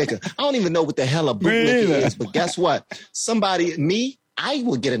 Goddamn bootlicker. I don't even know what the hell a bootlicker is, but guess what? I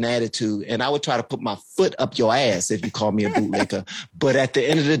would get an attitude and I would try to put my foot up your ass if you call me a bootlicker. But at the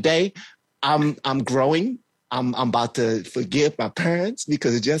end of the day, I'm growing. I'm about to forgive my parents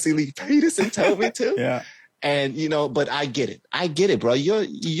because Jesse Lee Peterson told me to. Yeah. And, you know, but I get it. I get it, bro.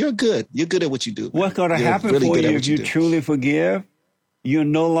 You're good. You're good at what you do. What's going to happen really for you if you truly forgive? You'll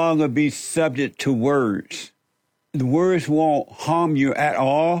no longer be subject to words. The words won't harm you at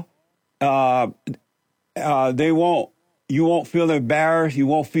all. You won't feel embarrassed. You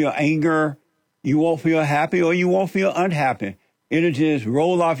won't feel anger. You won't feel happy or you won't feel unhappy. It'll just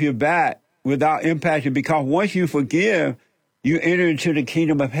roll off your back without impacting because once you forgive, you enter into the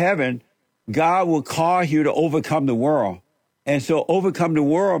kingdom of heaven, God will cause you to overcome the world. And so overcome the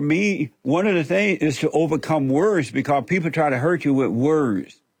world, one of the things is to overcome words, because people try to hurt you with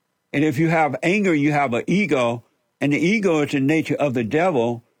words. And if you have anger, you have an ego, and the ego is the nature of the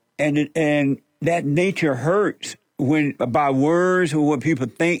devil. And that nature hurts by words or what people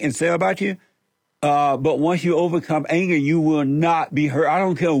think and say about you. But once you overcome anger, you will not be hurt. I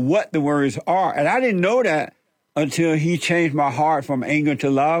don't care what the words are. And I didn't know that until he changed my heart from anger to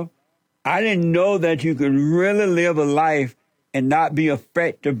love. I didn't know that you could really live a life and not be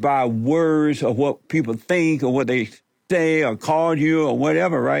affected by words or what people think or what they say or call you or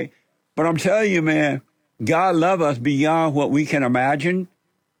whatever, right? But I'm telling you, man, God loves us beyond what we can imagine,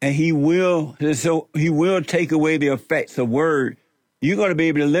 and he will take away the effects of word. You're going to be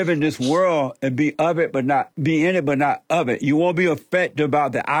able to live in this world and be of it, but not be in it, but not of it. You won't be affected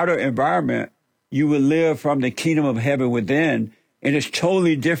about the outer environment. You will live from the kingdom of heaven within, and it's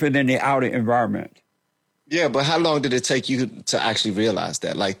totally different than the outer environment. Yeah, but how long did it take you to actually realize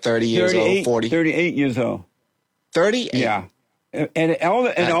that? Like 30 years old, 40? 38 years old. 38? Yeah. And the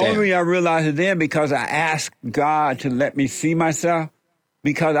only reason I realized it then because I asked God to let me see myself,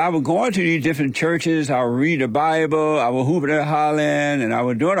 because I was going to these different churches. I would read the Bible. I was hooping and hollering, and I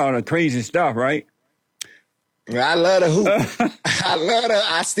was doing all the crazy stuff, right? I love the hoop. I love the,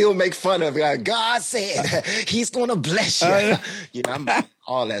 I still make fun of it. God said he's going to bless you. You know, I'm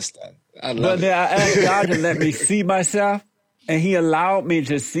all that stuff. I love it. Then I asked God to let me see myself, and he allowed me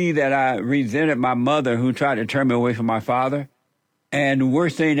to see that I resented my mother who tried to turn me away from my father. And the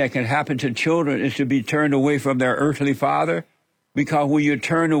worst thing that can happen to children is to be turned away from their earthly father, because when you're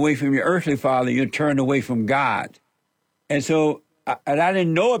turned away from your earthly father, you're turned away from God. And so, and I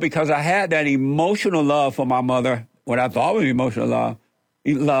didn't know it because I had that emotional love for my mother, what I thought was emotional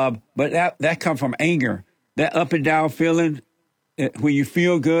love, but that comes from anger. That up and down feeling, when you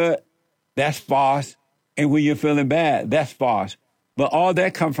feel good, that's false. And when you're feeling bad, that's false. But all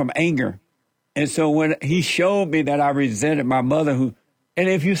that comes from anger. And so when he showed me that I resented my mother, and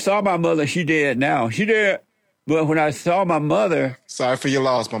if you saw my mother, she dead now. She dead. But when I saw my mother... Sorry for your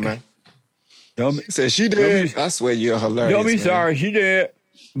loss, my man. She said she dead. I swear you're hilarious. Don't be sorry. She dead.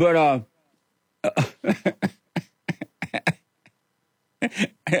 But,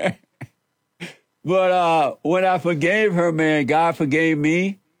 when I forgave her, man, God forgave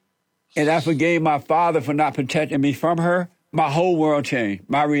me. And I forgave my father for not protecting me from her. My whole world changed.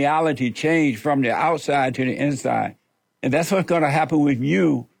 My reality changed from the outside to the inside. And that's what's going to happen with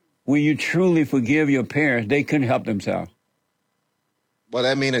you when you truly forgive your parents. They couldn't help themselves. Well,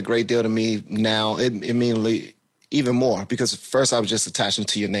 that means a great deal to me now. It means even more, because first I was just attaching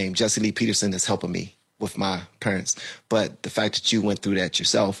to your name. Jesse Lee Peterson is helping me with my parents. But the fact that you went through that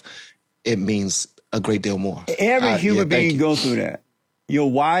yourself, it means a great deal more. Every human being goes through that.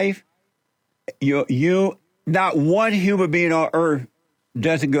 Your wife, you, not one human being on earth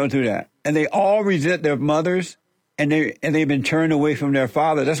doesn't go through that. And they all resent their mothers, and they've been turned away from their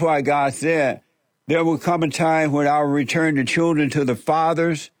father. That's why God said there will come a time when I will return the children to the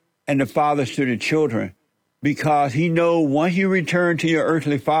fathers and the fathers to the children. Because he knows once you return to your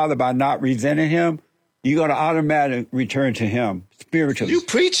earthly father by not resenting him, you're going to automatically return to him spiritually. You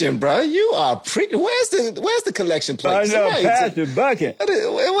preaching, bro. You are preaching. Where's the collection plate? I know, pass the bucket.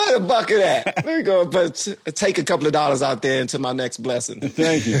 Where the bucket at? Let me go take a couple of dollars out there into my next blessing.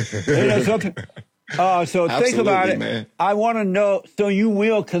 Thank you. Isn't that something? So think about it. Man. I want to know, so you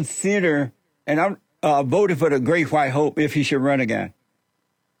will consider, and I'm voting for the Great White Hope if he should run again.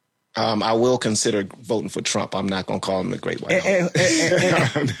 I will consider voting for Trump. I'm not going to call him the Great White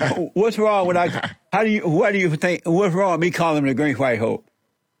Hope. What's wrong with what do you think? What's wrong with me calling him the Great White Hope?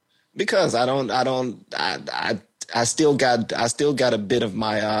 Because I still got a bit of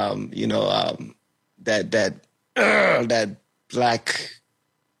my that Black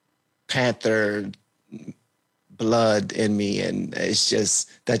Panther blood in me, and it's just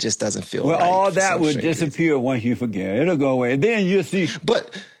that just doesn't feel right. Well, all that would disappear once you forget. It'll go away, and then you'll see.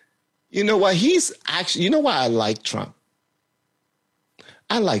 But you know what? You know why I like Trump?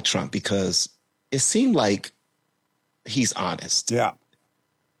 I like Trump because it seemed like he's honest. Yeah.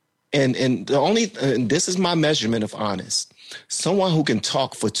 And this is my measurement of honest. Someone who can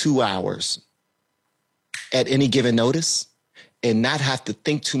talk for 2 hours at any given notice and not have to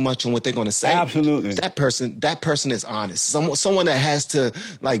think too much on what they're going to say. Absolutely. That person is honest. Someone that has to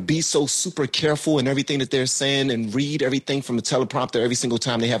be so super careful in everything that they're saying and read everything from the teleprompter every single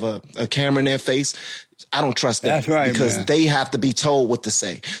time they have a camera in their face. I don't trust them. That's right, because man. They have to be told what to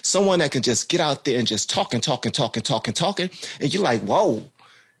say. Someone that can just get out there and just talk, and you're like, whoa.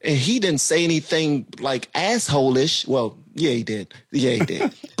 And he didn't say anything like asshole-ish. Well, Yeah, he did. Yeah, he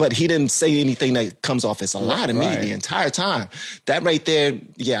did. But he didn't say anything that comes off as a lie to me the entire time. That right there,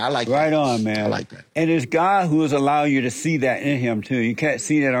 yeah, I like that. Right on, man. I like that. And it's God who is allowing you to see that in him, too. You can't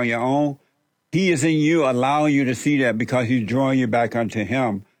see that on your own. He is in you, allowing you to see that because he's drawing you back unto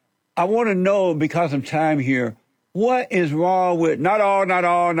him. I want to know, because of time here, what is wrong with not all.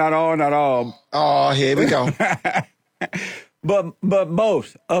 Oh, here we go. but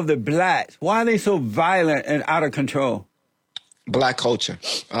most of the blacks, why are they so violent and out of control? Black culture,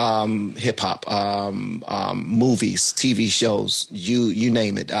 hip hop, movies, TV shows, you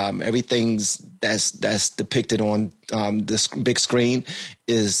name it. Everything's that's depicted on this big screen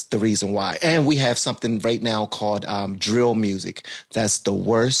is the reason why. And we have something right now called drill music. That's the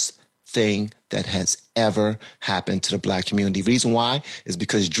worst thing that has ever happened to the black community. Reason why is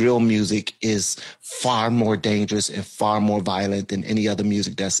because drill music is far more dangerous and far more violent than any other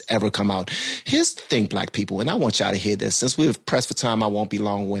music that's ever come out. Here's the thing, black people, and I want y'all to hear this. Since we've pressed for time, I won't be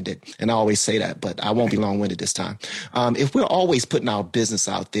long-winded. And I always say that, but I won't be long-winded this time. If we're always putting our business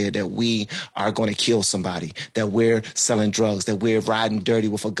out there that we are going to kill somebody, that we're selling drugs, that we're riding dirty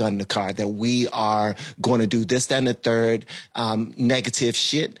with a gun in the car, that we are going to do this, that, and the third negative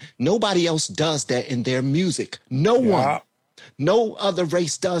shit, nobody else does that in their music. No one. No other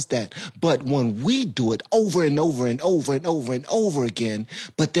race does that. But when we do it over and over and over and over and over again,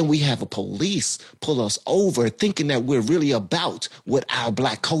 but then we have a police pull us over thinking that we're really about what our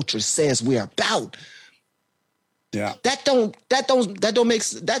black culture says we're about. Yeah. That don't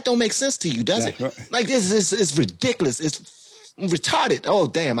make sense to you, does it? Right. Like this is ridiculous. It's retarded. Oh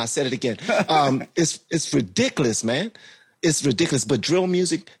damn, I said it again. It's ridiculous, man. It's ridiculous, but drill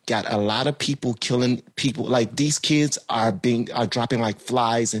music got a lot of people killing people. Like these kids are dropping like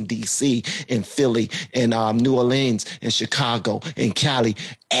flies in DC, in Philly, in New Orleans, in Chicago, in Cali,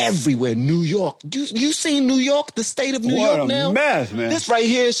 everywhere. New York. You seen New York, the state of New York now? What a mess, man. This right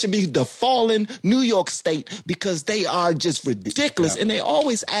here should be the fallen New York state because they are just ridiculous. Yeah. And they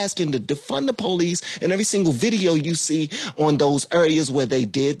always asking to defund the police. And every single video you see on those areas where they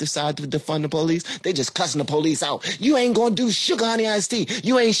did decide to defund the police, they just cussing the police out. You ain't going do sugar honey iced tea.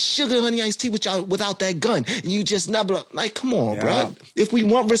 You ain't sugar honey iced tea without that gun. You just never like, come on, bro. If we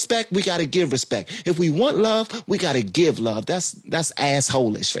want respect, we gotta give respect. If we want love, we gotta give love. That's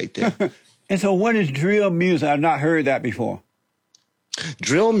assholish right there. And so, what is drill music? I've not heard that before.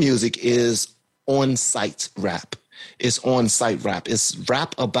 Drill music is on-site rap. It's on-site rap. It's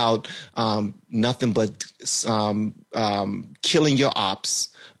rap about nothing but killing your ops.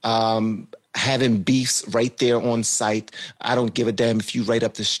 Having beefs right there on site. I don't give a damn if you right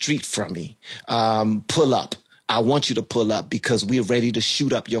up the street from me. Pull up. I want you to pull up because we're ready to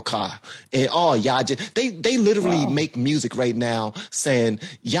shoot up your car. And y'all just, they literally make music right now saying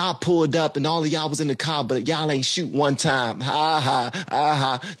y'all pulled up and all of y'all was in the car, but y'all ain't shoot one time. Ha ha ha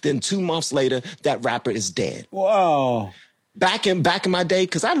ha. Then 2 months later, that rapper is dead. Wow. Back in my day,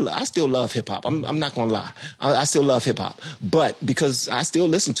 because I still love hip hop. I'm not gonna lie, I still love hip hop, but because I still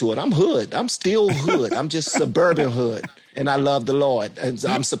listen to it, I'm hood. I'm still hood. I'm just suburban hood, and I love the Lord. And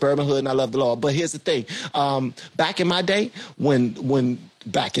I'm suburban hood, and I love the Lord. But here's the thing: back in my day,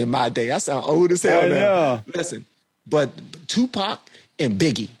 back in my day, I sound old as hell now. Listen, but Tupac and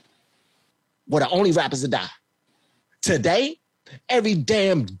Biggie were the only rappers to die. Today, every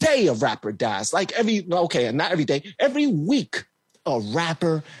damn day a rapper dies. Like not every day, every week a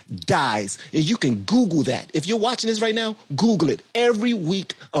rapper dies. And you can Google that. If you're watching this right now, Google it. Every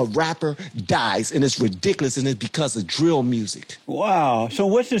week a rapper dies. And it's ridiculous. And it's because of drill music. Wow. So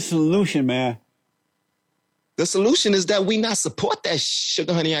what's the solution, man? The solution is that we not support that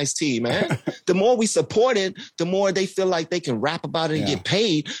sugar honey iced tea, man. The more we support it, the more they feel like they can rap about it and get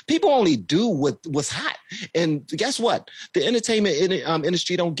paid. People only do what's hot. And guess what? The entertainment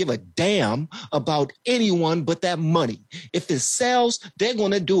industry don't give a damn about anyone but that money. If it sells, they're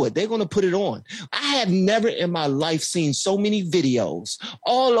going to do it. They're going to put it on. I have never in my life seen so many videos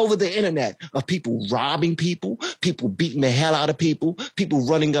all over the internet of people robbing people beating the hell out of people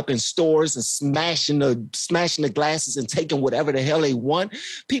running up in stores and smashing the glasses and taking whatever the hell they want.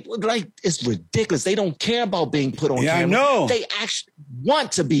 People, like, it's ridiculous. They don't care about being put on camera. I know. They actually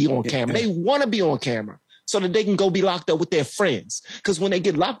want to be on camera. They want to be on camera so that they can go be locked up with their friends. Because when they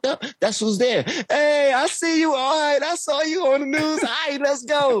get locked up, that's who's there. Hey, I see you. All right, I saw you on the news. All right, let's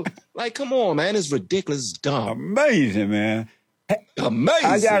go. Like, come on, man. It's ridiculous. It's dumb. Amazing, man. Amazing.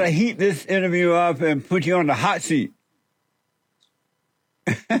 I got to heat this interview up and put you on the hot seat.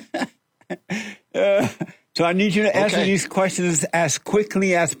 So I need you to answer these questions as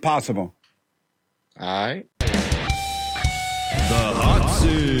quickly as possible. All right. The hot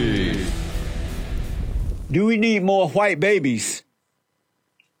seat. Do we need more white babies?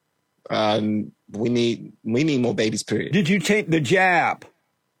 We need more babies, period. Did you take the jab?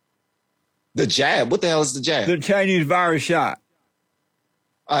 The jab? What the hell is the jab? The Chinese virus shot.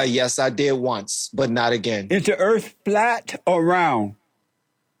 Yes, I did once, but not again. Is the earth flat or round?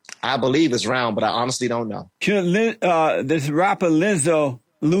 I believe it's round, but I honestly don't know. Should this rapper Lizzo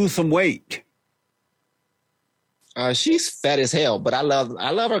lose some weight? She's fat as hell, but I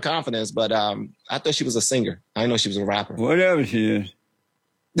love her confidence, but I thought she was a singer. I didn't know she was a rapper. Whatever she is.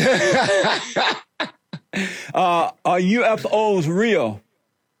 Are UFOs real?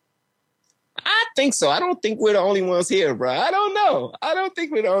 I think so. I don't think we're the only ones here, bro. I don't know. I don't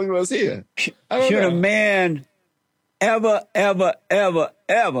think we're the only ones here. Should a man ever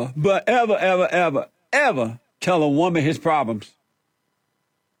tell a woman his problems?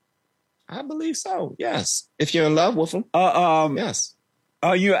 I believe so, yes. If you're in love with them, yes.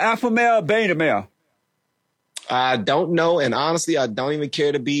 Are you alpha male or beta male? I don't know, and honestly, I don't even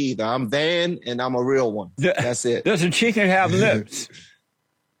care to be either. I'm Van, and I'm a real one. That's it. Does a chicken have lips?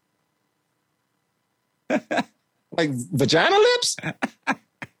 Like vagina lips?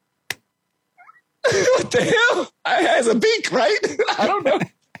 What the hell? It has a beak, right? I don't know.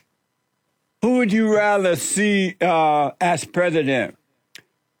 Who would you rather see as president?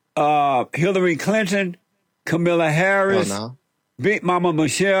 Hillary Clinton, Kamala Harris, Big Mama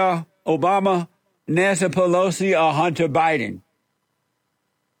Michelle Obama, Nancy Pelosi, or Hunter Biden?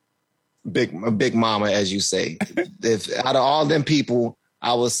 Big Mama, as you say. If out of all them people,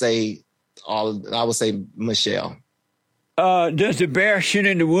 I would say Michelle. Does the bear shit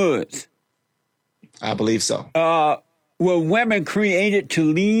in the woods? I believe so. Were women created to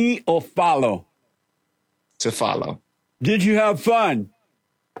lead or follow? To follow. Did you have fun?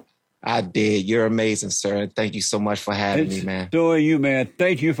 I did. You're amazing, sir. Thank you so much for having me, man. So are you, man.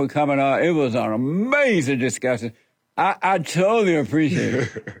 Thank you for coming on. It was an amazing discussion. I totally appreciate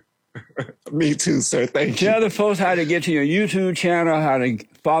it. Me too, sir. Thank you. Tell the folks how to get to your YouTube channel, how to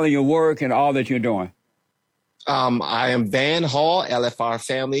follow your work and all that you're doing. I am Van Hall, LFR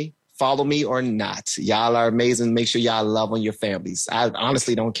Family. Follow me or not. Y'all are amazing. Make sure y'all love on your families. I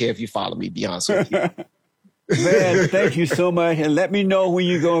honestly don't care if you follow me, be honest with you. Man, thank you so much. And let me know when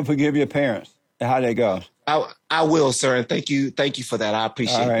you go and forgive your parents and how that goes. I will, sir. And thank you for that. I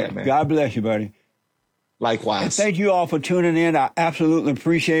appreciate that, man. God bless you, buddy. Likewise. And thank you all for tuning in. I absolutely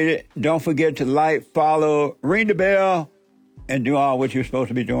appreciate it. Don't forget to like, follow, ring the bell, and do all what you're supposed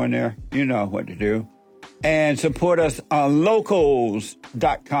to be doing there. You know what to do. And support us on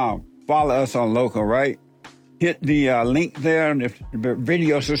locals.com. Follow us on Local, right? Hit the link there, the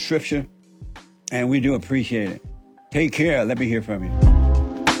video subscription, and we do appreciate it. Take care. Let me hear from you.